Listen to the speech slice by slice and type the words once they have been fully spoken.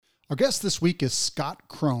Our guest this week is Scott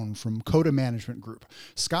Krohn from Coda Management Group.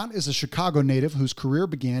 Scott is a Chicago native whose career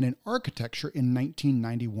began in architecture in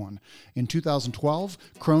 1991. In 2012,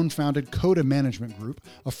 Krohn founded Coda Management Group,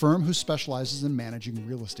 a firm who specializes in managing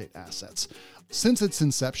real estate assets. Since its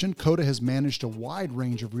inception, Coda has managed a wide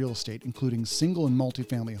range of real estate, including single and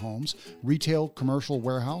multifamily homes, retail, commercial,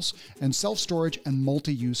 warehouse, and self-storage and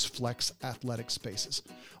multi-use flex athletic spaces.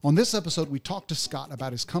 On this episode, we talked to Scott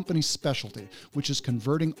about his company's specialty, which is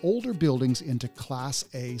converting older buildings into Class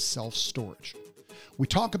A self-storage. We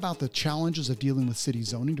talk about the challenges of dealing with city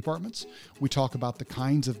zoning departments. We talk about the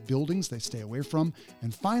kinds of buildings they stay away from.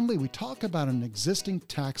 And finally, we talk about an existing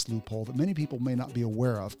tax loophole that many people may not be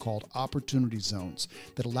aware of called opportunity zones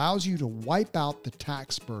that allows you to wipe out the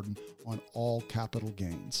tax burden on all capital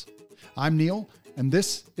gains. I'm Neil, and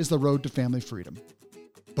this is The Road to Family Freedom.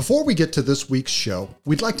 Before we get to this week's show,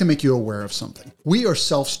 we'd like to make you aware of something. We are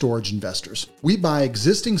self-storage investors. We buy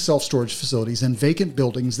existing self-storage facilities and vacant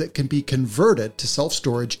buildings that can be converted to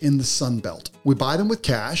self-storage in the Sun Belt. We buy them with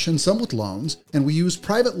cash and some with loans, and we use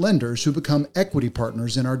private lenders who become equity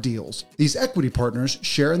partners in our deals. These equity partners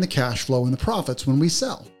share in the cash flow and the profits when we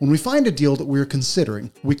sell. When we find a deal that we are considering,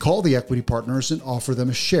 we call the equity partners and offer them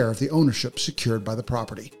a share of the ownership secured by the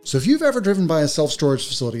property. So if you've ever driven by a self-storage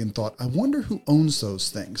facility and thought, I wonder who owns those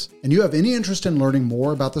things, and you have any interest in learning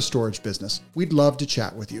more about the storage business, we'd love to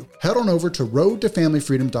chat with you. Head on over to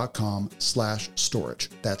roadtofamilyfreedom.com/storage.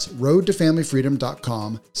 That's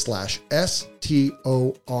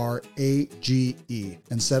roadtofamilyfreedom.com/STORAGE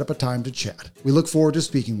and set up a time to chat. We look forward to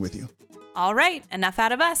speaking with you. All right, enough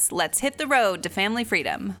out of us. Let's hit the road to family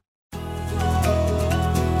freedom.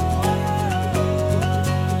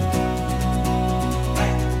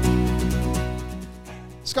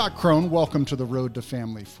 Scott Krohn, welcome to The Road to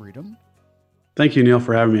Family Freedom. Thank you, Neil,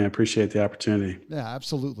 for having me. I appreciate the opportunity. Yeah,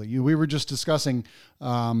 absolutely. We were just discussing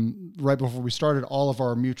right before we started all of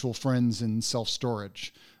our mutual friends in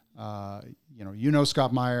self-storage. You know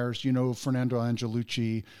Scott Myers, you know Fernando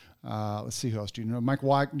Angelucci. Let's see, who else do you know?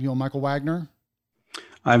 Michael Wagner?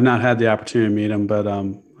 I've not had the opportunity to meet him, but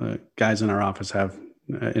guys in our office have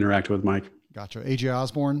interacted with Mike. Gotcha. AJ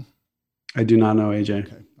Osborne? I do not know AJ.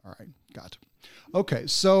 Okay. All right. Gotcha. Okay.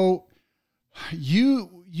 So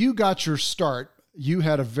you got your start. You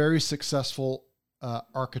had a very successful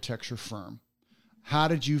architecture firm. How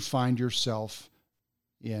did you find yourself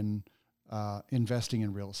in investing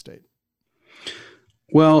in real estate?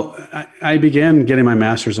 Well, I began getting my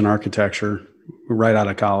master's in architecture right out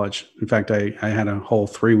of college. In fact, I had a whole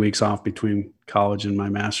 3 weeks off between college and my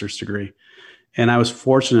master's degree. And I was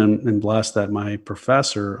fortunate and blessed that my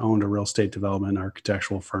professor owned a real estate development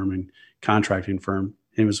architectural firm and contracting firm.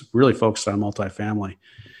 It was really focused on multifamily.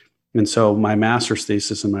 And so my master's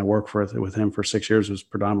thesis and my work with him for 6 years was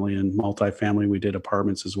predominantly in multifamily. We did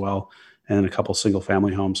apartments as well, and a couple single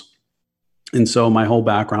family homes. And so my whole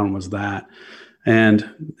background was that. And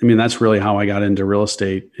I mean, that's really how I got into real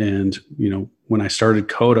estate. And, when I started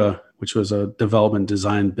Coda, which was a development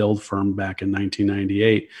design build firm back in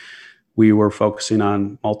 1998, we were focusing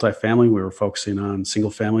on multifamily. We were focusing on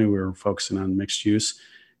single family. We were focusing on mixed use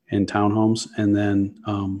and townhomes. And then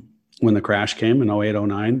when the crash came in 08,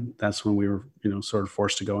 09, that's when we were, sort of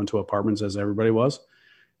forced to go into apartments as everybody was.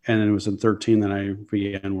 And it was in 13 that I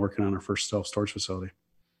began working on our first self-storage facility.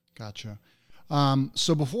 Gotcha.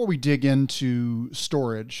 So before we dig into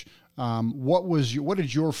storage, what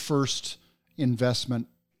did your first investment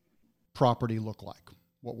property look like?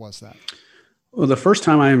 What was that? Well, the first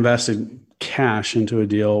time I invested cash into a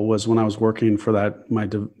deal was when I was working for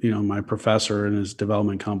my professor and his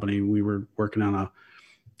development company. We were working on a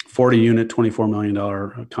 40-unit, $24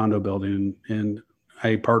 million condo building, and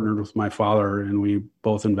I partnered with my father, and we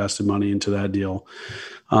both invested money into that deal.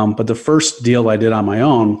 But the first deal I did on my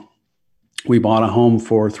own, we bought a home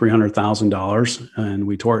for $300,000, and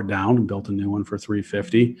we tore it down and built a new one for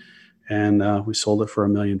 $350,000, and we sold it for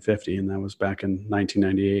 $1,050,000, and that was back in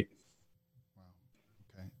 1998.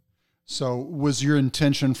 So was your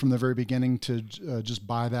intention from the very beginning to just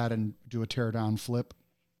buy that and do a tear down flip?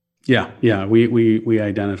 Yeah. We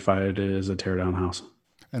identified it as a tear down house.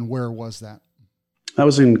 And where was that? That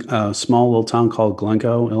was in a small little town called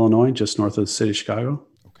Glencoe, Illinois, just north of the city of Chicago.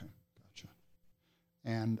 Okay, gotcha.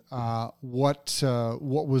 And what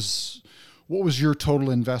was your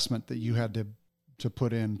total investment that you had to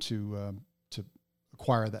put in to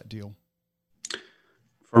acquire that deal?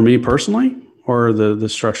 For me personally? Or the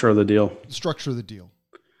structure of the deal? The structure of the deal.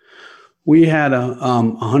 We had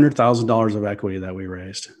 $100,000 of equity that we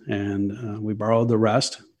raised, and we borrowed the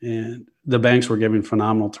rest. And the banks were giving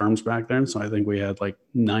phenomenal terms back then, so I think we had like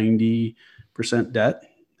 90% debt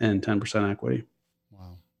and 10% equity.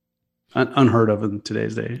 Wow. unheard of in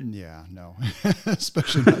today's day. Yeah, no,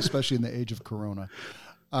 especially in the age of Corona.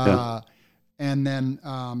 And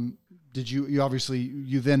then, did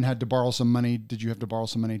you then had to borrow some money? Did you have to borrow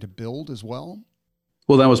some money to build as well?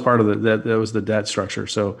 Well, that was part of that was the debt structure.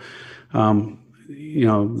 So,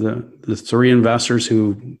 the three investors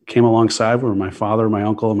who came alongside were my father, my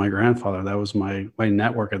uncle, and my grandfather. That was my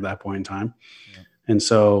network at that point in time. Yeah. And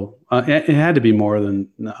so it had to be more than,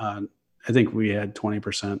 I think we had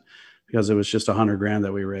 20%, because it was just $100,000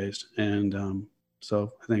 that we raised. And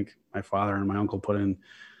so I think my father and my uncle put in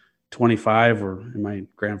 25, and my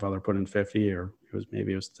grandfather put in 50, or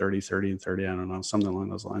it was 30, and 30. I don't know, something along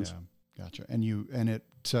those lines. Yeah, gotcha. And it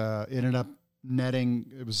ended up netting.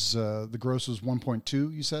 It was the gross was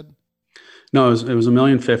 1.2. You said? No, it was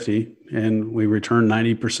 $1,050,000, and we returned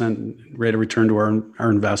 90% rate of return to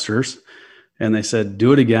our investors. And they said,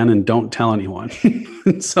 do it again and don't tell anyone.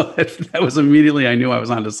 So that was immediately, I knew I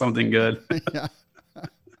was onto something good. Yeah.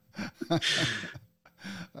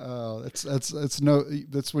 Oh,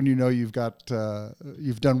 that's when you know you've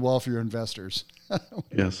done well for your investors.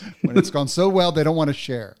 Yes. When it's gone so well, they don't want to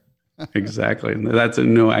share. Exactly. And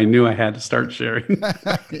I knew I had to start sharing.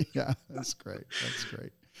 Yeah, that's great. That's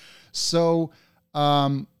great. So,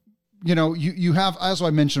 you have, as I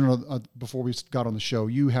mentioned before we got on the show,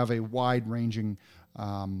 you have a wide-ranging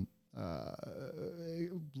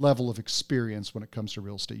level of experience when it comes to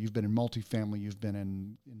real estate. You've been in multifamily, you've been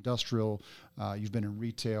in industrial, you've been in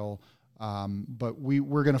retail, but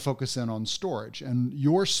we're going to focus in on storage. And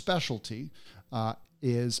your specialty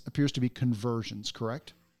appears to be conversions,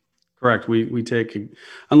 correct? Correct. We take,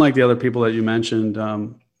 unlike the other people that you mentioned,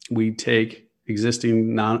 we take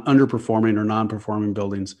existing underperforming or non-performing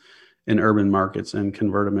buildings in urban markets and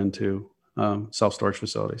convert them into self-storage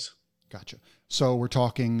facilities. Gotcha. So we're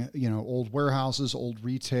talking, old warehouses, old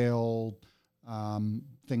retail,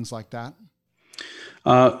 things like that.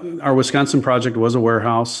 Our Wisconsin project was a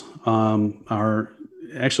warehouse.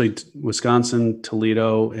 Wisconsin,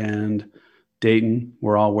 Toledo, and Dayton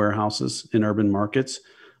were all warehouses in urban markets.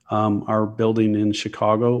 Our building in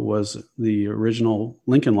Chicago was the original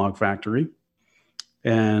Lincoln Log factory.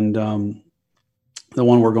 And the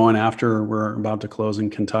one we're going after, we're about to close in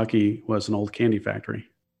Kentucky, was an old candy factory.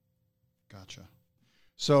 Gotcha.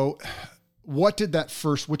 So what did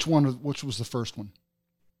which was the first one?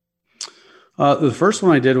 The first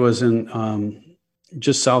one I did was in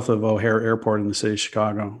just south of O'Hare Airport in the city of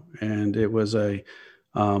Chicago. And it was a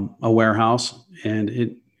warehouse.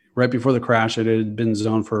 And right before the crash, it had been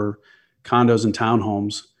zoned for condos and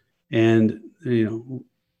townhomes. And,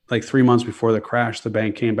 like 3 months before the crash, the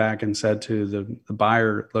bank came back and said to the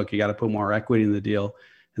buyer, look, you got to put more equity in the deal.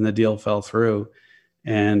 And the deal fell through.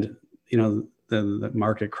 And, the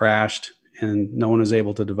market crashed and no one was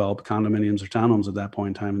able to develop condominiums or townhomes at that point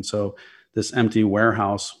in time. And so this empty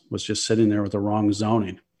warehouse was just sitting there with the wrong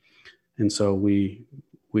zoning. And so we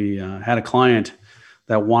had a client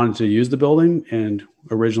that wanted to use the building. And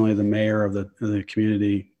originally the mayor of the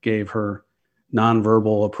community gave her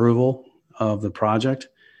nonverbal approval of the project.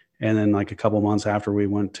 And then like a couple months after we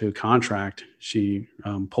went to contract, she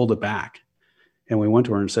pulled it back. And we went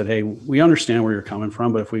to her and said, hey, we understand where you're coming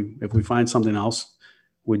from, but if we find something else,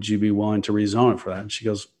 would you be willing to rezone it for that? And she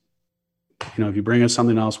goes, if you bring us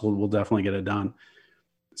something else, we'll definitely get it done.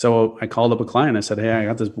 So I called up a client. I said, hey, I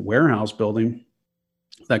got this warehouse building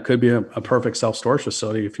that could be a perfect self-storage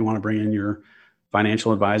facility if you want to bring in your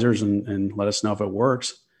financial advisors and let us know if it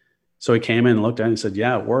works. So he came in and looked at it and said,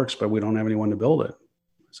 yeah, it works, but we don't have anyone to build it.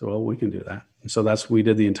 So, well, we can do that. And so we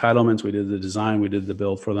did the entitlements, we did the design, we did the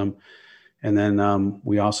build for them. And then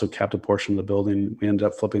we also kept a portion of the building. We ended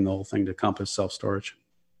up flipping the whole thing to Compass Self-Storage.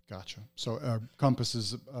 Gotcha. So Compass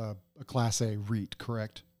is a Class A REIT,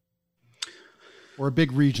 correct? Or a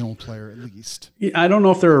big regional player at least. Yeah, I don't know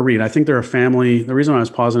if they're a REIT. I think they're a family. The reason I was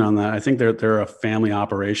pausing on that, I think they're a family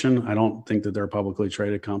operation. I don't think that they're a publicly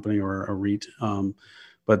traded company or a REIT.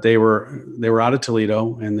 But they were out of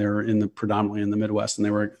Toledo and they're predominantly in the Midwest, and they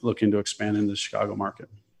were looking to expand into the Chicago market.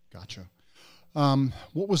 Gotcha.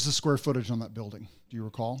 What was the square footage on that building? Do you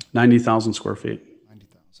recall? 90,000 square feet.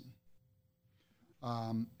 90,000.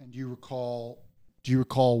 And do you recall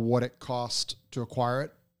what it cost to acquire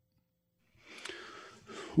it?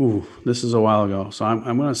 Ooh, this is a while ago. So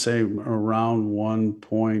I'm going to say around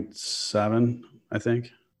 1.7, I think.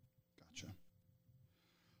 Gotcha.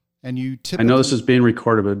 And you typically... I know this is being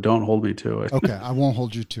recorded, but don't hold me to it. Okay, I won't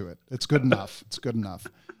hold you to it. It's good enough. It's good enough.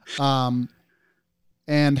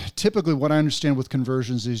 And typically what I understand with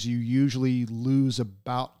conversions is you usually lose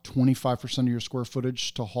about 25% of your square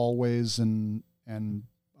footage to hallways and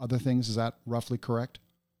other things. Is that roughly correct?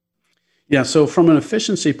 Yeah. So from an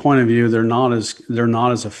efficiency point of view, they're not as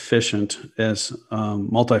efficient as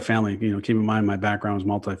multifamily. Keep in mind my background is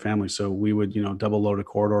multifamily, so we would double load a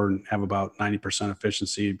corridor and have about 90%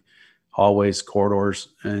 efficiency, hallways, corridors,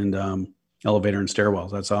 and elevator and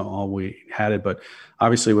stairwells. That's all we had it. But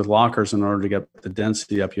obviously, with lockers, in order to get the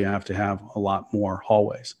density up, you have to have a lot more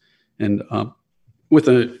hallways. And with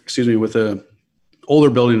a older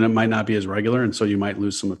building, that might not be as regular, and so you might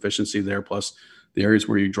lose some efficiency there. Plus, the areas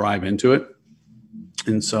where you drive into it.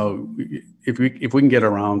 And so if we can get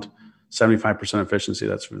around 75% efficiency,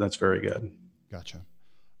 that's very good. Gotcha.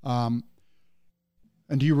 And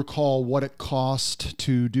do you recall what it cost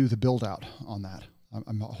to do the build out on that?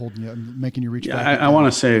 I'm making you reach back. I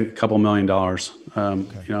want to say a couple $1 million.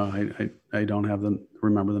 Okay. I don't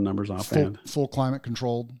remember the numbers offhand. Full climate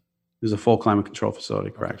controlled. It was a full climate control facility,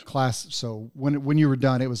 correct? Okay. So when you were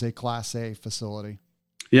done, it was a Class A facility.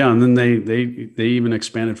 Yeah, and then they even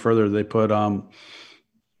expanded further. They put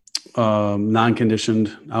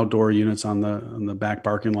non-conditioned outdoor units on the back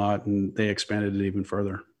parking lot, and they expanded it even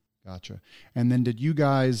further. Gotcha. And then did you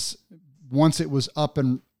guys, once it was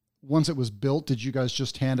built, did you guys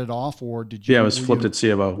just hand it off, or did you? Yeah, it was flipped at C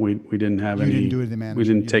of O. We didn't have any. Didn't do any management. We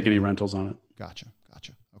didn't take any rentals on it. Gotcha.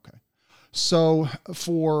 Okay. So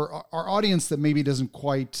for our audience that maybe doesn't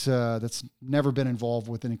quite, that's never been involved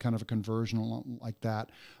with any kind of a conversion like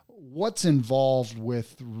that, what's involved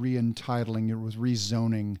with re-entitling or with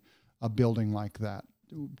rezoning a building like that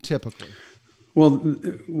typically? Well,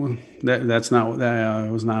 that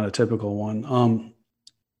was not a typical one.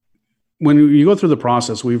 When you go through the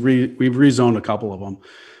process, we've rezoned a couple of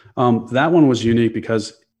them. That one was unique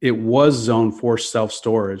because it was zoned for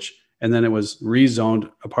self-storage, and then it was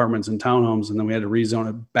rezoned apartments and townhomes, and then we had to rezone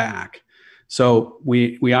it back. So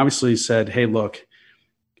we obviously said, hey, look,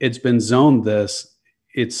 it's been zoned this.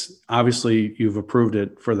 It's obviously you've approved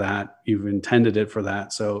it for that. You've intended it for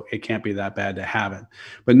that. So it can't be that bad to have it.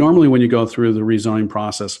 But normally when you go through the rezoning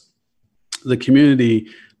process, the community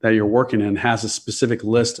that you're working in has a specific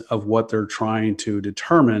list of what they're trying to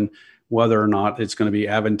determine whether or not it's going to be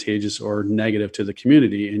advantageous or negative to the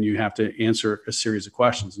community. And you have to answer a series of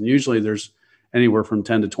questions. And usually there's anywhere from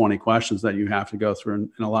 10 to 20 questions that you have to go through. And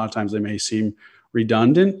a lot of times they may seem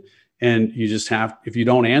redundant, and you just have, if you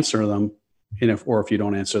don't answer them, if you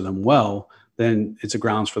don't answer them well, then it's a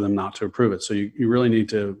grounds for them not to approve it. So you really need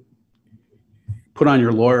to put on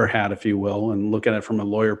your lawyer hat, if you will, and look at it from a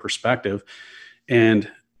lawyer perspective,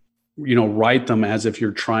 and write them as if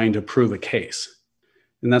you're trying to prove a case.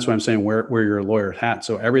 And that's why I'm saying wear your lawyer hat.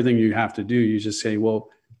 So everything you have to do, you just say, well,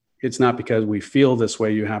 it's not because we feel this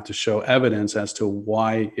way. You have to show evidence as to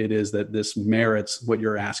why it is that this merits what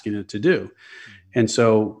you're asking it to do. And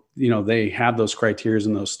so, they have those criteria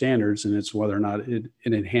and those standards, and it's whether or not it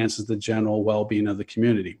enhances the general well-being of the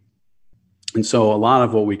community. And so a lot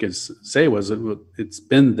of what we could say was it's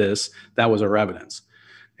been this, that was our evidence.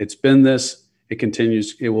 It's been this, it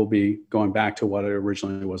continues, it will be going back to what it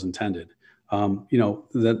originally was intended.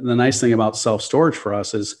 The nice thing about self-storage for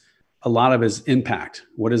us is a lot of it is impact.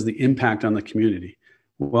 What is the impact on the community?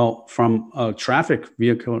 Well, from a traffic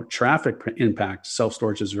impact,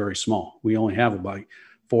 self-storage is very small. We only have about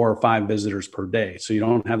 4 or 5 visitors per day. So you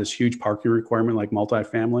don't have this huge parking requirement like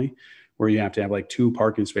multifamily, where you have to have like 2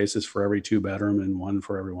 parking spaces for every 2 bedroom and 1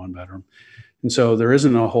 for every 1 bedroom. And so there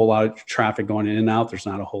isn't a whole lot of traffic going in and out. There's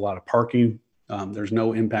not a whole lot of parking. There's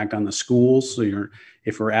no impact on the schools. So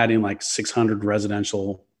if we're adding like 600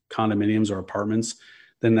 residential condominiums or apartments,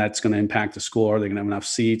 then that's going to impact the school. Are they going to have enough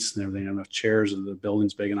seats? Are they going to have enough chairs? Are the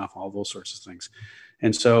buildings big enough? All those sorts of things.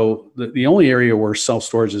 And so the only area where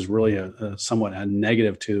self-storage is really somewhat a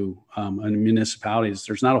negative to a municipality is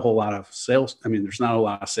there's not a whole lot of sales. There's not a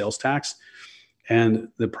lot of sales tax, and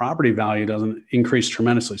the property value doesn't increase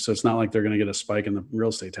tremendously. So it's not like they're going to get a spike in the real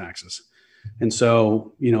estate taxes. And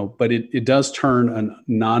so, but it does turn a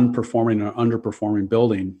non-performing or underperforming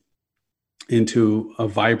building into a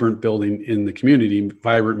vibrant building in the community.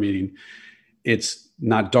 Vibrant meaning it's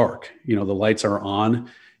not dark. The lights are on.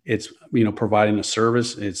 It's providing a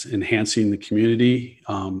service. It's enhancing the community.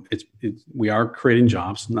 We are creating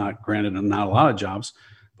jobs. Not a lot of jobs,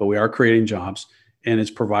 but we are creating jobs, and it's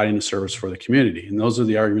providing a service for the community. And those are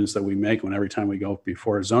the arguments that we make every time we go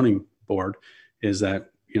before a zoning board, is that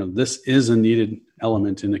this is a needed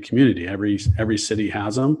element in the community. Every city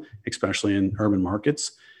has them, especially in urban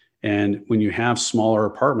markets. And when you have smaller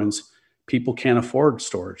apartments, people can't afford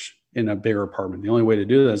storage in a bigger apartment. The only way to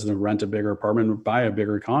do that is to rent a bigger apartment or buy a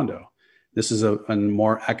bigger condo. This is a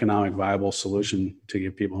more economic viable solution to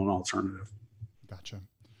give people an alternative. Gotcha.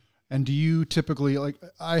 And do you typically, like,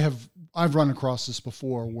 I've run across this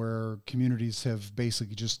before where communities have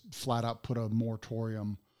basically just flat out put a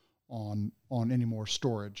moratorium on any more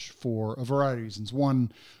storage for a variety of reasons. One,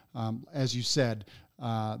 as you said,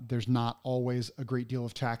 there's not always a great deal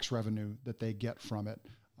of tax revenue that they get from it.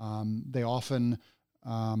 They often,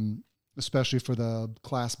 especially for the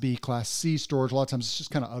Class B, Class C storage, a lot of times it's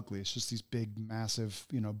just kind of ugly. It's just these big, massive,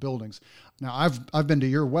 buildings. Now, I've been to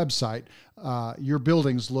your website. Your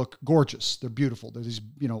buildings look gorgeous. They're beautiful. They're these,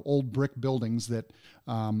 old brick buildings that,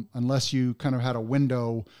 unless you kind of had a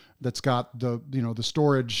window that's got the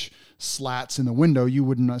storage slats in the window, you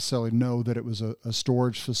wouldn't necessarily know that it was a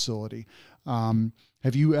storage facility.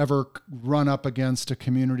 Have you ever run up against a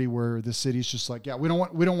community where the city's just like, yeah, we don't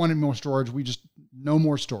want any more storage. We just no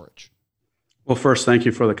more storage? Well, first, thank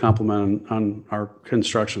you for the compliment on our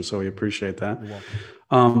construction. So we appreciate that. You're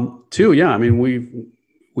welcome. Two, yeah, I mean,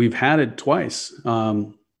 we've had it twice,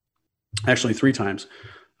 actually 3 times.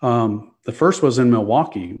 The first was in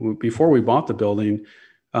Milwaukee. Before we bought the building,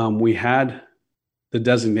 we had the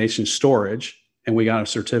designation storage, and we got a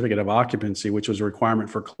certificate of occupancy, which was a requirement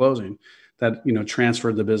for closing that,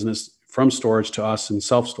 transferred the business from storage to us in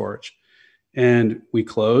self-storage. And we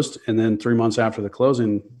closed. And then 3 months after the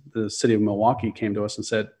closing, the city of Milwaukee came to us and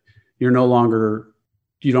said, you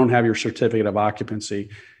don't have your certificate of occupancy.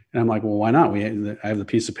 And I'm like, well, why not? I have the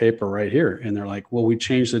piece of paper right here. And they're like, well, we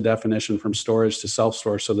changed the definition from storage to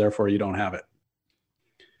self-storage, so therefore you don't have it.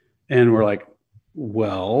 And we're like,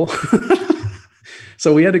 well,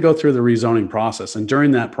 so we had to go through the rezoning process. And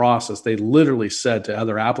during that process, they literally said to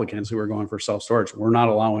other applicants who were going for self-storage, we're not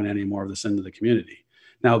allowing any more of this into the community.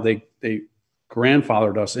 Now, they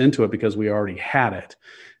grandfathered us into it because we already had it.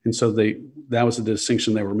 And so that was the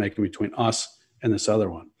distinction they were making between us and this other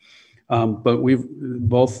one. But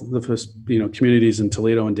both the communities in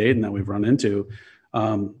Toledo and Dayton that we've run into,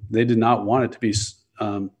 they did not want it to be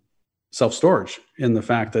self-storage, in the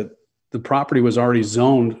fact that the property was already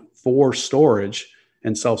zoned for storage,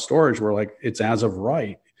 and self-storage were like, it's as of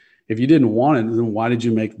right. If you didn't want it, then why did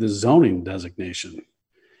you make the zoning designation?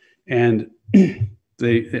 And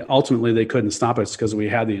they ultimately couldn't stop us because we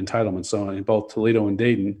had the entitlement. So in both Toledo and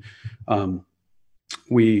Dayton,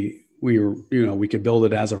 we could build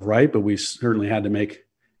it as of right, but we certainly had to make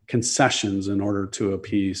concessions in order to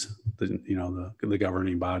appease the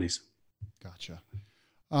governing bodies. Gotcha.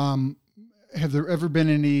 Have there ever been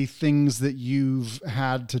any things that you've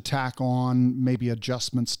had to tack on, maybe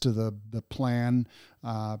adjustments to the plan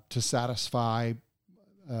to satisfy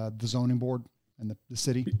the zoning board and the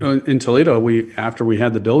city? In Toledo, after we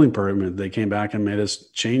had the building permit, they came back and made us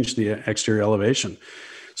change the exterior elevation.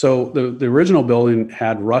 So the original building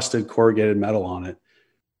had rusted corrugated metal on it.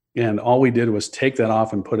 And all we did was take that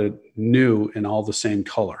off and put it new in all the same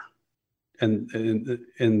color. And the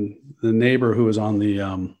neighbor who was on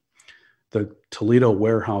the Toledo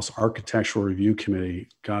Warehouse Architectural Review Committee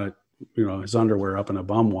got it, his underwear up in a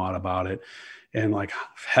bum wad about it. And like,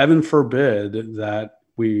 heaven forbid that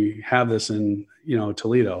we have this in,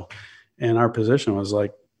 Toledo. And our position was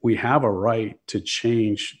like, we have a right to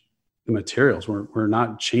change the materials. We're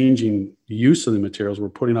not changing the use of the materials. We're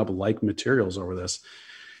putting up like materials over this.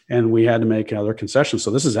 And we had to make other concessions. So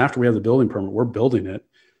this is after we have the building permit. We're building it.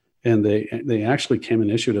 And they actually came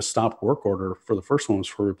and issued a stop work order for the first one, was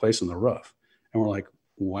for replacing the roof. And we're like,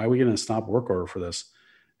 why are we getting a stop work order for this?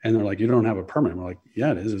 And they're like, you don't have a permit. And we're like,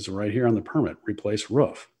 yeah, it is. It's right here on the permit, replace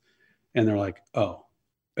roof. And they're like, oh.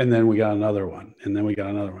 And then we got another one. And then we got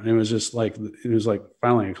another one. And it was like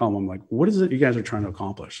finally I called them. I'm like, what is it you guys are trying to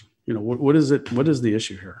accomplish? What is it? What is the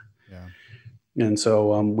issue here? Yeah. And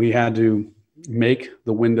so we had to make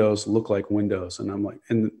the windows look like windows. And I'm like,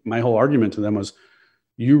 and my whole argument to them was,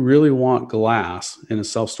 you really want glass in a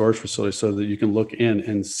self-storage facility so that you can look in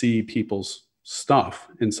and see people's stuff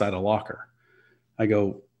inside a locker. I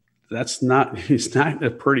go, it's not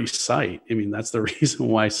a pretty sight. I mean, that's the reason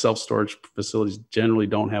why self-storage facilities generally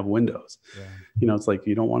don't have windows. Yeah. It's like,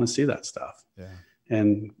 you don't want to see that stuff. Yeah.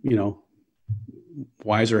 And,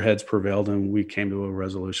 wiser heads prevailed, and we came to a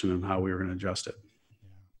resolution on how we were going to adjust it.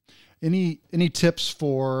 Any tips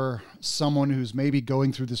for someone who's maybe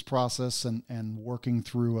going through this process and working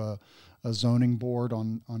through a zoning board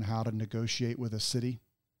on how to negotiate with a city?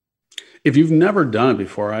 If you've never done it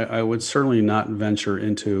before, I would certainly not venture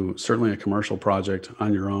into certainly a commercial project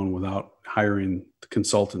on your own without hiring the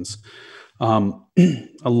consultants. A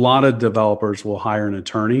lot of developers will hire an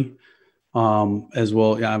attorney as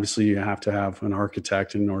well. Yeah, obviously, you have to have an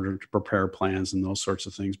architect in order to prepare plans and those sorts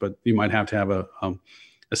of things, but you might have to have a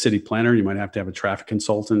city planner. You might have to have a traffic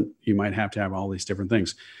consultant. You might have to have all these different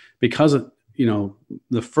things because,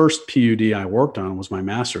 the first PUD I worked on was my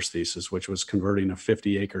master's thesis, which was converting a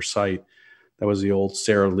 50-acre site that was the old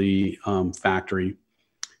Sara Lee factory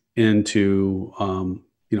into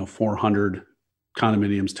 400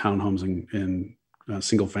 condominiums, townhomes, and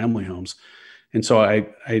single family homes. And so I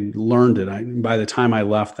learned it. By the time I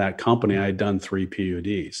left that company, I had done 3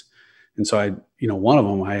 PUDs. And so one of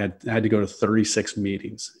them, I had to go to 36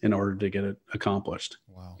 meetings in order to get it accomplished.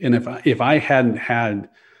 Wow. And if I hadn't had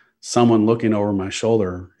someone looking over my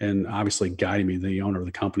shoulder and obviously guiding me, the owner of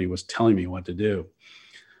the company was telling me what to do,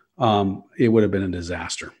 it would have been a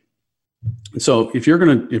disaster. So if you're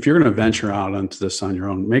gonna venture out into this on your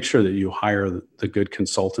own, make sure that you hire the good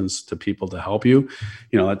consultants to people to help you.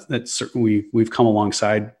 That's certainly, we've come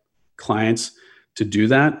alongside clients to do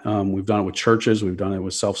that. We've done it with churches, we've done it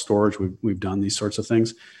with self-storage, we've done these sorts of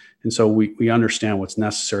things, and so we understand what's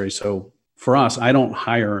necessary. So for us, I don't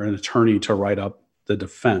hire an attorney to write up the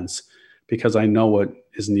defense because I know what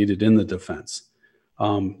is needed in the defense.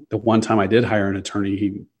 The one time I did hire an attorney,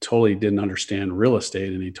 he totally didn't understand real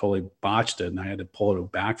estate and he totally botched it. And I had to pull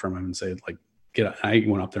it back from him and say, I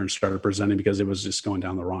went up there and started presenting because it was just going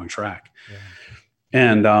down the wrong track.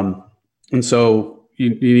 Yeah. And so you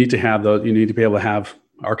need to have you need to be able to have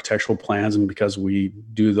architectural plans. And because we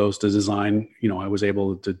do those to design, I was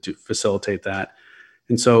able to facilitate that.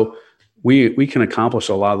 And so we can accomplish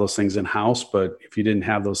a lot of those things in-house, but if you didn't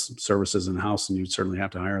have those services in-house, then you'd certainly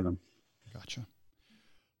have to hire them. Gotcha.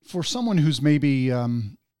 For someone who's maybe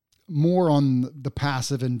more on the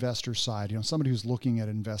passive investor side, somebody who's looking at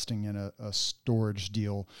investing in a storage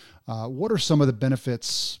deal, what are some of the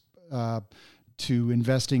benefits to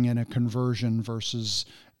investing in a conversion versus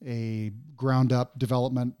a ground up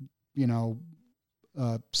development,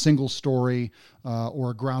 single story,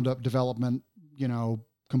 or a ground up development,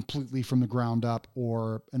 completely from the ground up,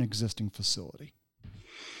 or an existing facility?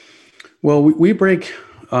 Well, we break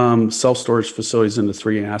self-storage facilities into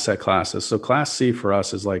 3 asset classes. So Class C for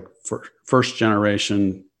us is like first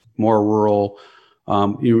generation, more rural.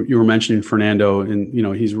 You were mentioning Fernando, and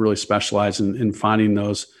he's really specialized in finding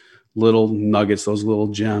those little nuggets, those little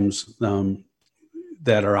gems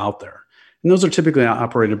that are out there. And those are typically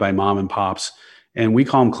operated by mom and pops. And we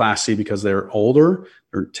call them Class C because they're older.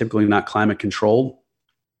 They're typically not climate controlled.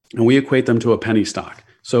 And we equate them to a penny stock.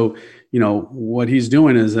 So what he's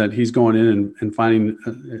doing is that he's going in and finding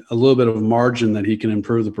a little bit of margin that he can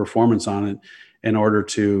improve the performance on it in order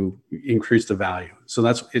to increase the value. So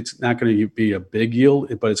it's not going to be a big yield,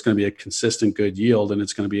 but it's going to be a consistent good yield, and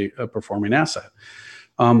it's going to be a performing asset.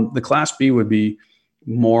 The Class B would be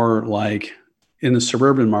more like in the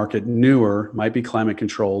suburban market, newer, might be climate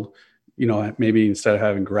controlled, maybe instead of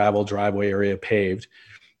having gravel driveway area paved.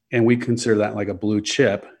 And we consider that like a blue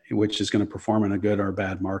chip, which is going to perform in a good or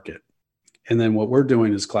bad market. And then what we're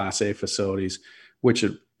doing is Class A facilities, which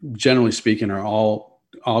generally speaking are all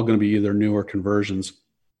going to be either new or conversions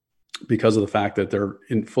because of the fact that they're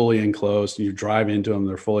fully enclosed. You drive into them,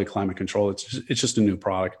 they're fully climate controlled. It's just a new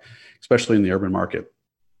product, especially in the urban market.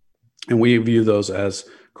 And we view those as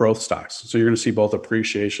growth stocks. So you're going to see both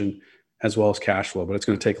appreciation as well as cash flow, but it's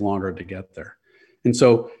going to take longer to get there. And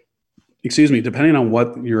so, depending on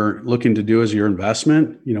what you're looking to do as your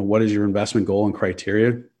investment, what is your investment goal and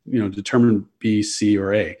criteria, determine B, C,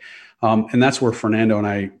 or A. And that's where Fernando and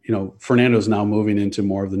I, Fernando is now moving into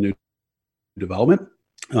more of the new development.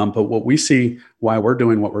 But what we see, why we're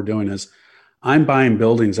doing what we're doing is I'm buying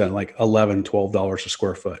buildings at like $11, $12 a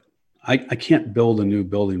square foot. I can't build a new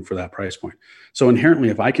building for that price point. So inherently,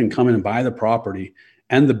 if I can come in and buy the property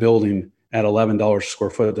and the building at $11 a square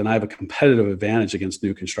foot, then I have a competitive advantage against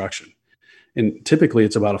new construction. And typically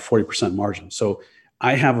it's about a 40% margin. So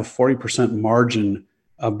I have a 40% margin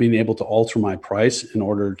of being able to alter my price in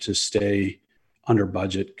order to stay under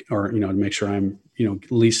budget, or, to make sure I'm,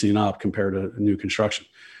 leasing up compared to new construction.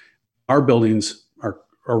 Our buildings are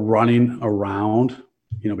running around,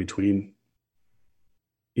 between,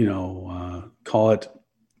 call it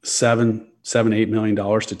 $8 million to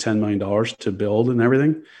 $10 million to build and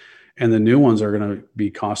everything. And the new ones are going to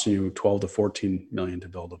be costing you 12 to 14 million to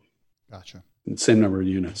build them. Gotcha. Same number of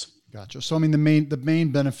units. Gotcha. So, the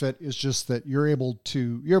main benefit is just that you're able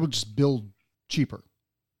to just build cheaper.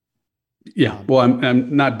 Yeah. Well,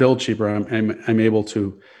 I'm not build cheaper. I'm able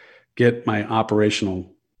to get my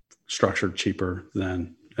operational structure cheaper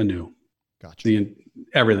than a new. Gotcha.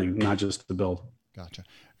 Everything, not just the build. Gotcha.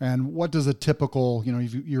 And what does a typical,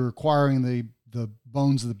 you're acquiring the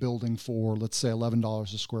bones of the building for, let's say,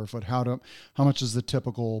 $11 a square foot. How much does the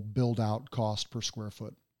typical build out cost per square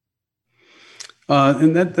foot?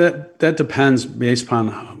 And that depends based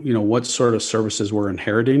upon, what sort of services we're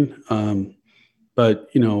inheriting. But,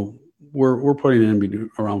 we're putting in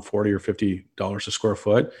around $40 or $50 a square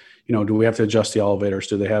foot. Do we have to adjust the elevators?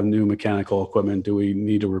 Do they have new mechanical equipment? Do we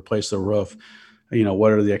need to replace the roof?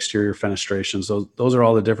 What are the exterior fenestrations? Those are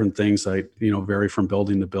all the different things that, vary from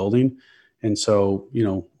building to building. And so,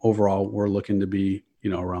 overall, we're looking to be,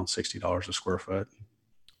 around $60 a square foot.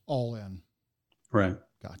 All in. Right.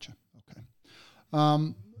 Gotcha.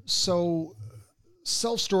 Okay. So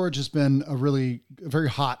self-storage has been a very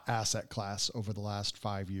hot asset class over the last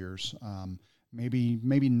 5 years.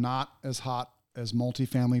 Maybe not as hot as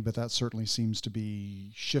multifamily, but that certainly seems to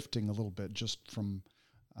be shifting a little bit just from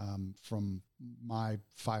my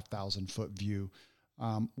 5,000 foot view.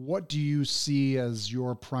 What do you see as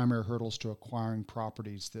your primary hurdles to acquiring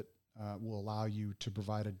properties that will allow you to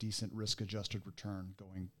provide a decent risk-adjusted return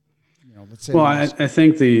going, let's say. Well, I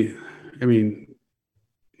think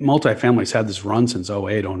multifamily's had this run since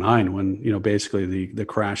 08, 09, when, basically the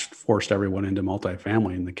crash forced everyone into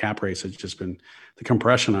multifamily, and the cap rates has just been, the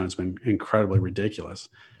compression on it's been incredibly ridiculous.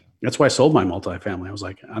 That's why I sold my multifamily. I was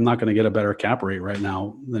like, I'm not going to get a better cap rate right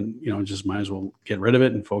now than, just might as well get rid of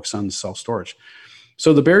it and focus on self-storage.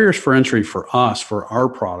 So the barriers for entry for us, for our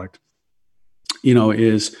product,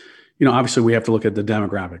 is, obviously we have to look at the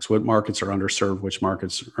demographics, what markets are underserved, which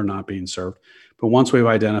markets are not being served. But once we've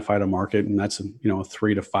identified a market, and that's a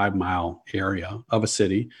 3 to 5 mile area of a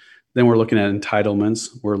city, then we're looking at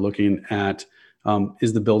entitlements. We're looking at,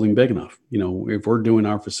 is the building big enough? If we're doing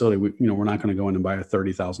our facility, we're not going to go in and buy a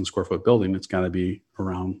 30,000 square foot building. It's got to be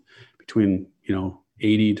around between,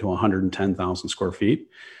 80 to 110,000 square feet.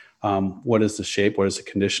 What is the shape? What is the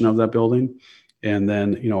condition of that building? And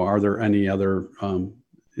then, are there any other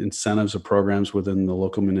incentives or programs within the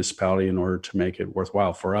local municipality in order to make it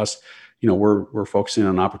worthwhile for us? We're focusing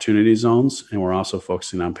on opportunity zones, and we're also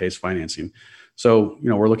focusing on PACE financing. So,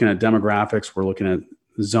 we're looking at demographics, we're looking at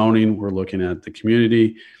zoning, we're looking at the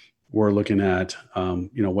community, we're looking at,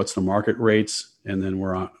 what's the market rates, and then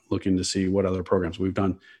we're looking to see what other programs. We've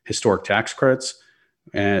done historic tax credits,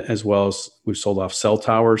 as well as we've sold off cell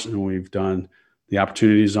towers, and we've done the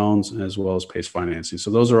opportunity zones, as well as PACE financing.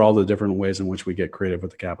 So those are all the different ways in which we get creative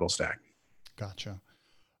with the capital stack. Gotcha.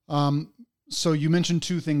 So you mentioned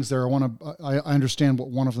two things there. I understand what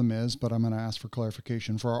one of them is, but I'm going to ask for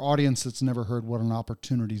clarification. For our audience that's never heard what an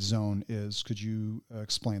opportunity zone is, could you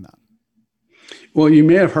explain that? Well, you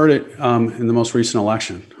may have heard it in the most recent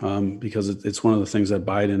election, because it's one of the things that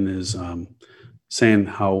Biden is saying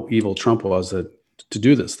how evil Trump was to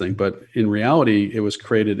do this thing. But in reality, it was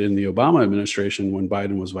created in the Obama administration when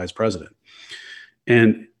Biden was vice president.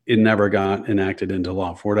 And it never got enacted into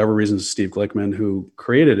law. For whatever reason, Steve Glickman, who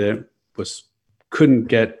created it, couldn't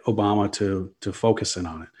get Obama to focus in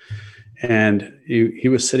on it. And he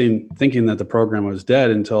was sitting thinking that the program was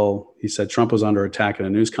dead until he said Trump was under attack at a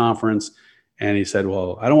news conference. And he said,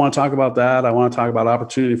 well, I don't want to talk about that. I want to talk about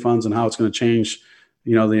opportunity funds and how it's going to change,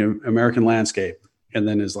 the American landscape. And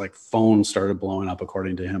then his phone started blowing up,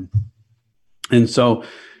 according to him. And so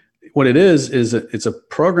what it is it's a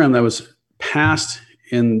program that was passed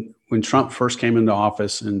when Trump first came into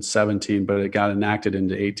office in 17, but it got enacted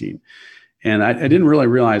into 18. And I didn't really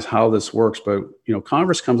realize how this works, but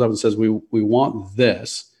Congress comes up and says, we want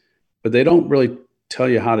this, but they don't really tell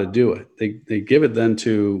you how to do it. They give it then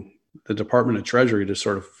to the Department of Treasury to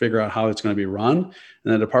sort of figure out how it's going to be run.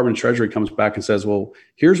 And the Department of Treasury comes back and says, well,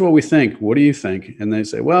 here's what we think. What do you think? And they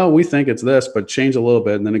say, well, we think it's this, but change a little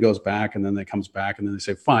bit. And then it goes back, and then it comes back, and then they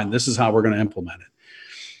say, fine, this is how we're going to implement it.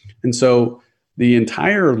 And so the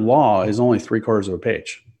entire law is only 3/4 of a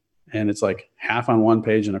page. And it's half on one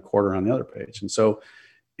page and a quarter on the other page. And so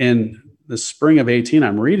in the spring of 18,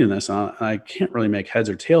 I'm reading this, and I can't really make heads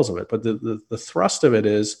or tails of it. But the thrust of it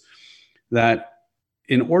is that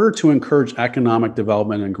in order to encourage economic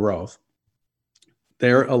development and growth,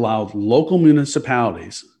 they're allowed local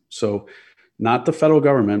municipalities, so not the federal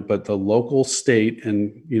government, but the local, state,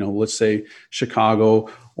 and, let's say Chicago,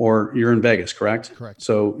 or you're in Vegas, correct? Correct.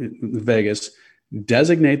 So Vegas,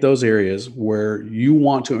 designate those areas where you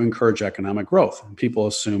want to encourage economic growth. And people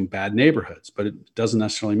assume bad neighborhoods, but it doesn't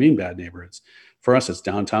necessarily mean bad neighborhoods. For us, it's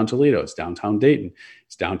downtown Toledo, it's downtown Dayton,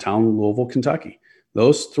 it's downtown Louisville, Kentucky.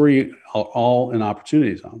 Those three are all in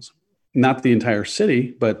opportunity zones, not the entire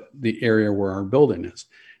city, but the area where our building is.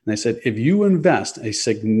 And they said, if you invest a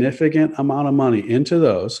significant amount of money into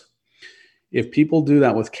those, if people do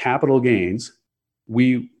that with capital gains,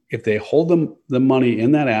 if they hold the money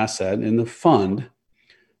in that asset, in the fund,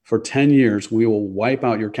 for 10 years, we will wipe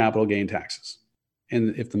out your capital gain taxes.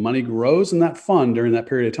 And if the money grows in that fund during that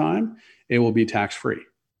period of time, it will be tax-free.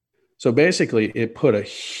 So basically, it put a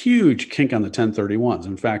huge kink on the 1031s.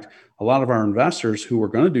 In fact, a lot of our investors who were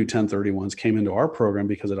going to do 1031s came into our program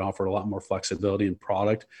because it offered a lot more flexibility in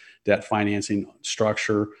product, debt financing,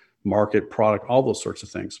 structure, market, product, all those sorts of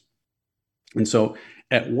things. And so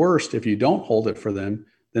at worst, if you don't hold it for them,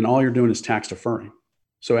 then all you're doing is tax deferring.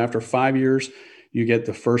 So after 5 years, you get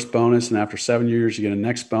the first bonus, and after 7 years, you get a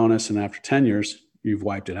next bonus, and after 10 years, you've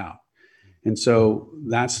wiped it out. And so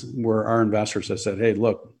that's where our investors have said, hey,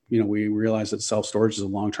 look, we realize that self-storage is a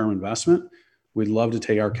long-term investment. We'd love to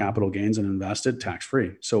take our capital gains and invest it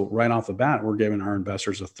tax-free. So right off the bat, we're giving our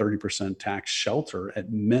investors a 30% tax shelter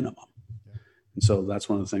at minimum. Yeah. And so that's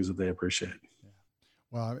one of the things that they appreciate. Yeah.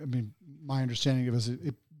 Well, I mean, my understanding of it is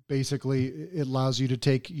it basically it allows you to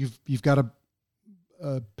take, you've got a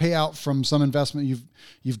payout from some investment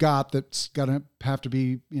you've got that's got to have to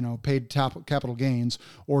be paid capital gains.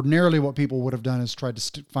 Ordinarily, what people would have done is tried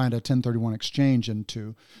to find a 1031 exchange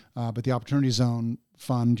into, but the Opportunity Zone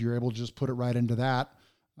Fund, you're able to just put it right into that,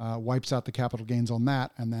 wipes out the capital gains on that,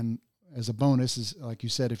 and then as a bonus is, like you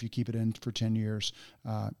said, if you keep it in for 10 years,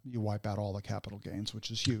 you wipe out all the capital gains, which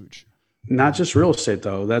is huge. Not just real estate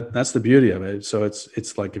though. That's the beauty of it. So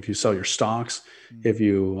it's like if you sell your stocks, if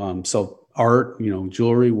you sell art,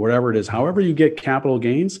 jewelry, whatever it is, however you get capital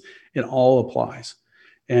gains, it all applies.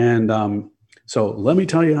 And so let me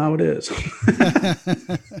tell you how it is.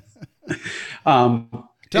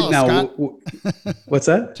 Tell us, Scott. What's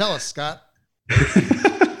that? Tell us, Scott.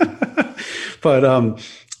 But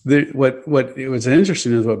what was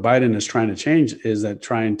interesting is what Biden is trying to change is that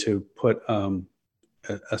trying to put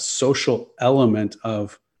a social element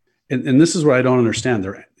of, and this is what I don't understand.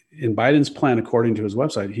 In Biden's plan, according to his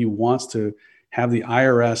website, he wants to have the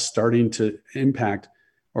IRS starting to impact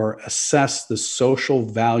or assess the social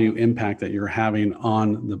value impact that you're having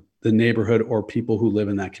on the neighborhood or people who live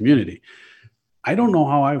in that community. I don't know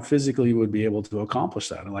how I physically would be able to accomplish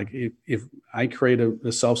that. Like if I create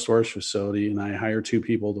a self-storage facility and I hire 2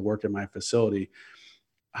 people to work at my facility,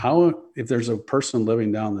 if there's a person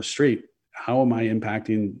living down the street, how am I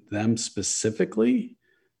impacting them specifically?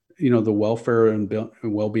 The welfare and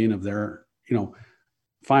well-being of their,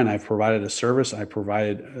 fine, I've provided a service, I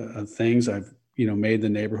provided things, I've, made the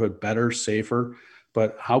neighborhood better, safer,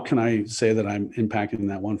 but how can I say that I'm impacting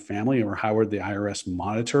that one family, or how would the IRS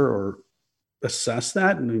monitor or assess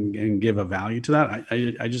that and give a value to that?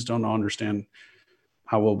 I just don't understand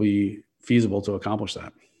how it will be feasible to accomplish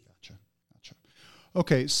that. Gotcha.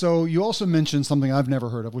 Okay. So you also mentioned something I've never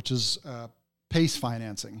heard of, which is PACE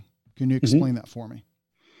financing. Can you explain that for me?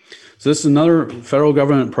 So this is another federal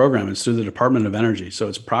government program. It's through the Department of Energy. So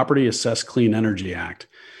it's Property Assessed Clean Energy Act.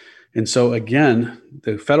 And so again,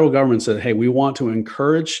 the federal government said, hey, we want to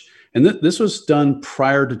encourage, and this was done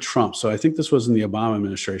prior to Trump. So I think this was in the Obama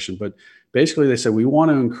administration, but basically they said, we want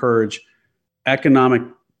to encourage economic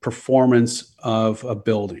performance of a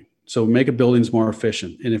building. So make a buildings more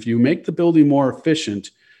efficient. And if you make the building more efficient,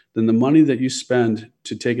 then the money that you spend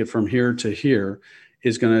to take it from here to here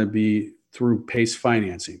is going to be through PACE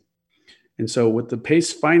financing. And so what the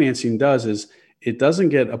PACE financing does is it doesn't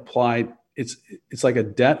get applied. It's like a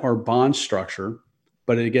debt or bond structure,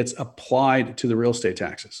 but it gets applied to the real estate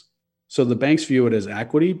taxes. So the banks view it as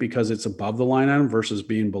equity because it's above the line item versus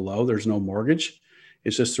being below. There's no mortgage.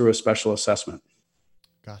 It's just through a special assessment.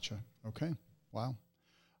 Gotcha. Okay. Wow.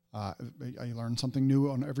 I learn something new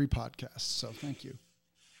on every podcast. So thank you.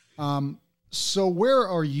 So where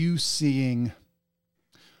are you seeing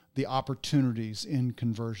the opportunities in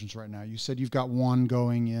conversions right now? You said you've got one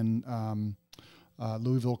going in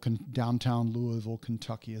downtown Louisville,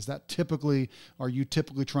 Kentucky. Are you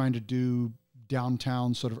typically trying to do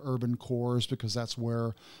downtown sort of urban cores because that's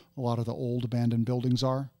where a lot of the old abandoned buildings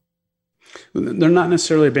are? They're not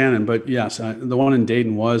necessarily abandoned, but yes, the one in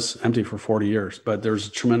Dayton was empty for 40 years, but there's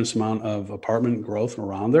a tremendous amount of apartment growth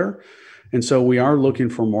around there. And so we are looking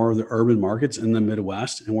for more of the urban markets in the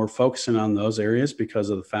Midwest, and we're focusing on those areas because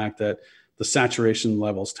of the fact that the saturation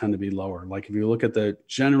levels tend to be lower. Like if you look at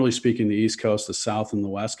generally speaking, the East Coast, the South, and the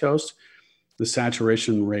West Coast, the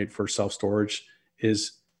saturation rate for self-storage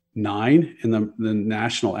is 9, and the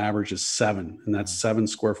national average is 7, and that's 7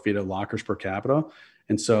 square feet of lockers per capita.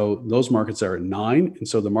 And so those markets are at 9. And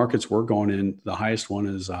so the markets we're going in, the highest one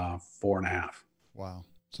is 4.5. Wow.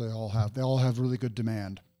 So they all have really good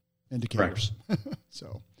demand indicators.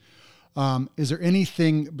 So, is there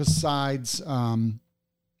anything besides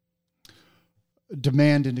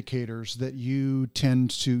demand indicators that you tend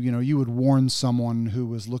to, you would warn someone who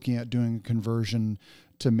was looking at doing a conversion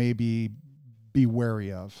to maybe be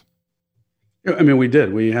wary of? I mean, we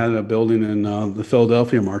did. We had a building in the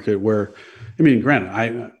Philadelphia market where,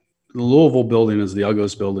 granted, the Louisville building is the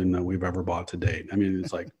ugliest building that we've ever bought to date. I mean,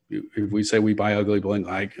 it's like if we say we buy ugly buildings,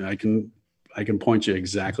 I can point you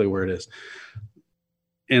exactly where it is.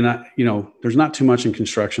 And there's not too much in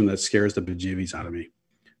construction that scares the bejeebies out of me.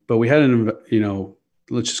 But we had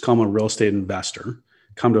let's just call him a real estate investor,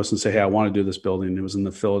 come to us and say, hey, I want to do this building. It was in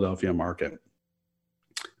the Philadelphia market.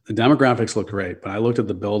 The demographics look great, but I looked at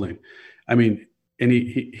the building. I mean, and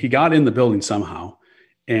he got in the building somehow.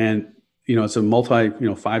 And, it's a multi,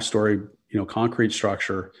 5-story, concrete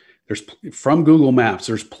structure. There's, from Google Maps,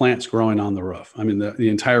 there's plants growing on the roof. I mean, the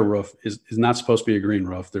entire roof is not supposed to be a green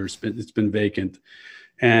roof. It's been vacant.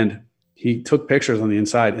 And he took pictures on the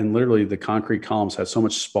inside, and literally the concrete columns had so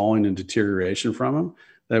much spalling and deterioration from them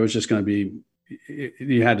that it was just going to be,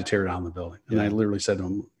 you had to tear down the building. And I literally said to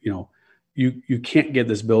him, you can't get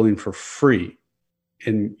this building for free,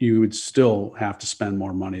 and you would still have to spend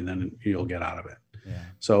more money than you'll get out of it. Yeah.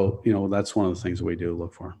 So, that's one of the things that we do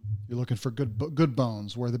look for. You're looking for good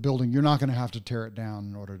bones where the building, you're not going to have to tear it down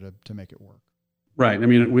in order to make it work. Right. I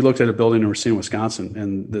mean, we looked at a building in Racine, Wisconsin,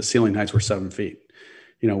 and the ceiling heights were 7 feet.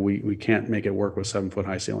 We can't make it work with 7-foot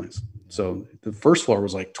high ceilings. So the first floor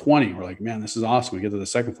was like 20. We're like, man, this is awesome. We get to the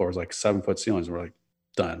second floor, it's like 7-foot ceilings. We're like,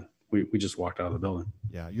 done. We just walked out of the building.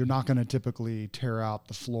 Yeah. You're not going to typically tear out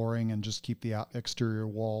the flooring and just keep the exterior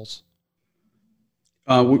walls.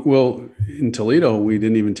 Well, in Toledo, we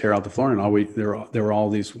didn't even tear out the flooring. There were all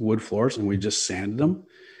these wood floors, and we just sanded them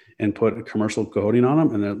and put a commercial coating on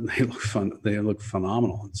them, and they look fun. They look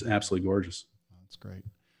phenomenal. It's absolutely gorgeous. That's great.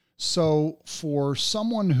 So for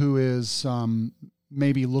someone who is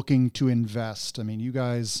maybe looking to invest, I mean, you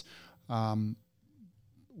guys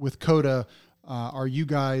with CODA, do you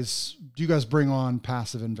guys bring on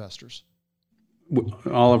passive investors?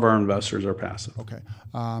 All of our investors are passive. Okay.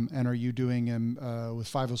 And are you doing them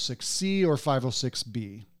with 506C or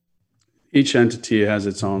 506B? Each entity has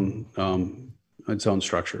its own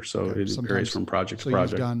structure, so it varies from project to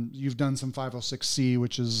project. You've done some 506C,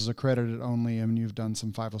 which is accredited only, and you've done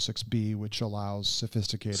some 506B, which allows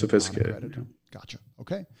sophisticated. Yeah. Gotcha.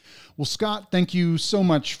 Okay. Well, Scott, thank you so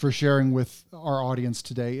much for sharing with our audience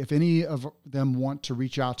today. If any of them want to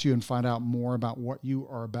reach out to you and find out more about what you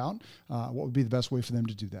are about, what would be the best way for them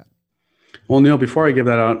to do that? Well, Neil, before I give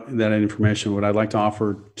that information, what I'd like to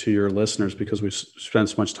offer to your listeners, because we've spent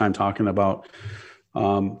so much time talking about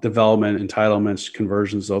development, entitlements,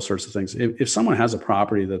 conversions, those sorts of things. If someone has a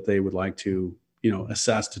property that they would like to,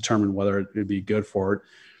 assess, determine whether it would be good for it,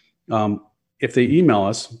 if they email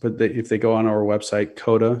us, but if they go on our website,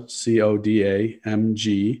 CODA,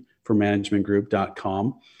 CODAMG for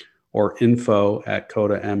managementgroup.com or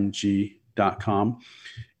info@codamg.com,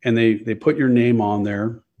 and they put your name on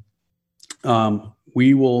there,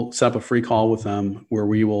 we will set up a free call with them where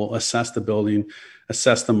we will assess the building,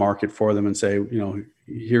 assess the market for them, and say,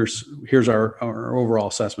 here's our overall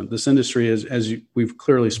assessment. This industry is, we've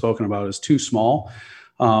clearly spoken about, is too small.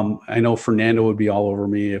 I know Fernando would be all over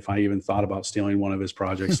me if I even thought about stealing one of his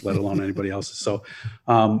projects, let alone anybody else's. So,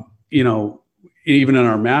 even in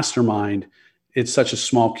our mastermind, it's such a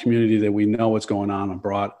small community that we know what's going on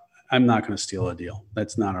abroad. I'm not going to steal a deal.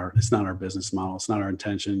 It's not our business model. It's not our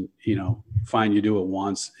intention. Fine, you do it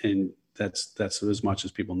once, and that's as much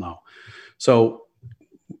as people know. So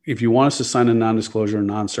if you want us to sign a non-disclosure or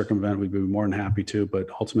non-circumvent, we'd be more than happy to, but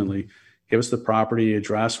ultimately give us the property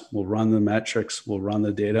address. We'll run the metrics, we'll run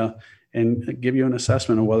the data, and give you an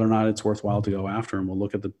assessment of whether or not it's worthwhile to go after. And we'll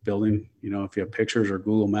look at the building, if you have pictures or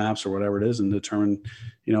Google Maps or whatever it is, and determine,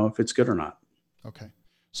 if it's good or not. Okay.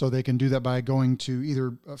 So they can do that by going to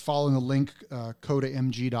either following the link,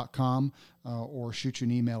 codamg.com, or shoot you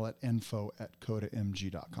an email at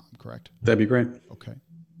info@codamg.com, correct? That'd be great. Okay.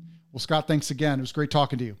 Well, Scott, thanks again. It was great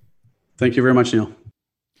talking to you. Thank you very much, Neil.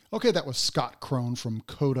 Okay, that was Scott Crone from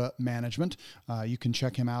CODA Management. You can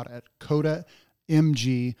check him out at codamg.com.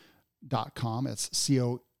 It's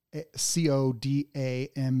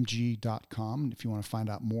CODAMG.com. If you want to find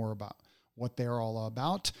out more about what they're all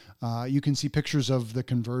about, you can see pictures of the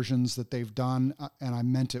conversions that they've done. And I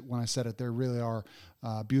meant it when I said it. There really are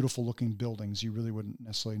beautiful looking buildings. You really wouldn't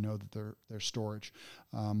necessarily know that they're storage.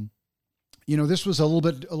 This was a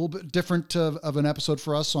little bit different of an episode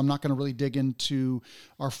for us, so I'm not going to really dig into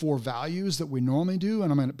our 4 values that we normally do,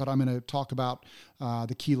 but I'm going to talk about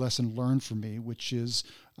the key lesson learned for me, which is,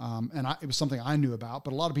 it was something I knew about,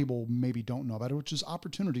 but a lot of people maybe don't know about it, which is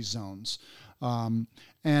opportunity zones. No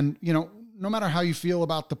matter how you feel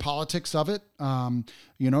about the politics of it,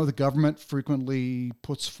 the government frequently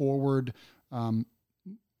puts forward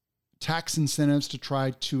tax incentives to try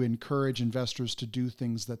to encourage investors to do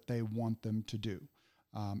things that they want them to do.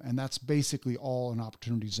 And that's basically all an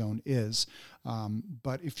opportunity zone is.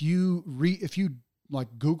 But if you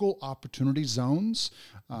like Google opportunity zones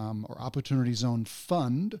or opportunity zone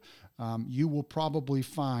fund, you will probably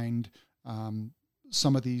find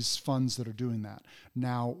some of these funds that are doing that.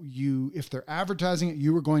 Now, if they're advertising it,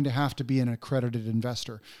 you are going to have to be an accredited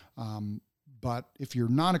investor. But if you're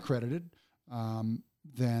not accredited,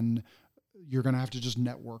 then you're going to have to just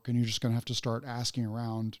network, and you're just going to have to start asking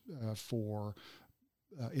around for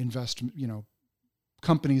investment,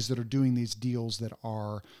 companies that are doing these deals that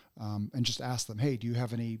are, and just ask them, hey, do you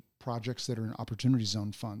have any projects that are in opportunity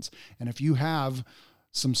zone funds? And if you have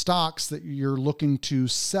some stocks that you're looking to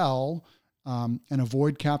sell and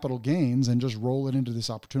avoid capital gains and just roll it into this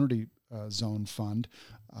opportunity zone fund,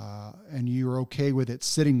 and you're okay with it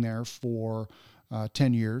sitting there for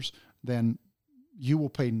 10 years, then you will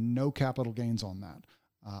pay no capital gains on that,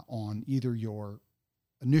 on either your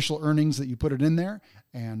initial earnings that you put it in there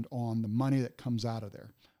and on the money that comes out of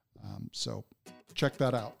there. So check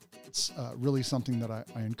that out. It's really something that I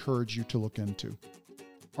encourage you to look into.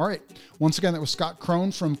 All right. Once again, that was Scott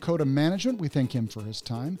Krohn from Coda Management. We thank him for his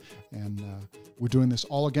time, and we're doing this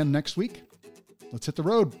all again next week. Let's hit the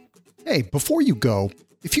road. Hey, before you go,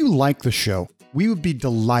 if you like the show, we would be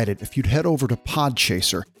delighted if you'd head over to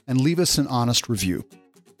Podchaser and leave us an honest review.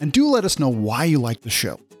 And do let us know why you like the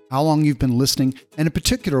show, how long you've been listening, and in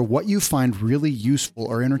particular, what you find really useful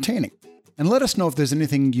or entertaining. And let us know if there's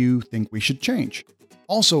anything you think we should change.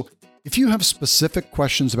 Also, if you have specific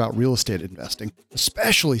questions about real estate investing,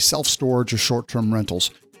 especially self-storage or short-term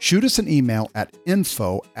rentals, shoot us an email at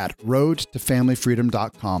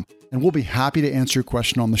info@roadtofamilyfreedom.com, and we'll be happy to answer your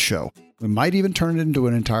question on the show. We might even turn it into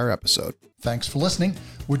an entire episode. Thanks for listening.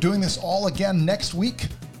 We're doing this all again next week.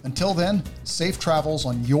 Until then, safe travels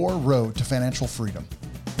on your road to financial freedom.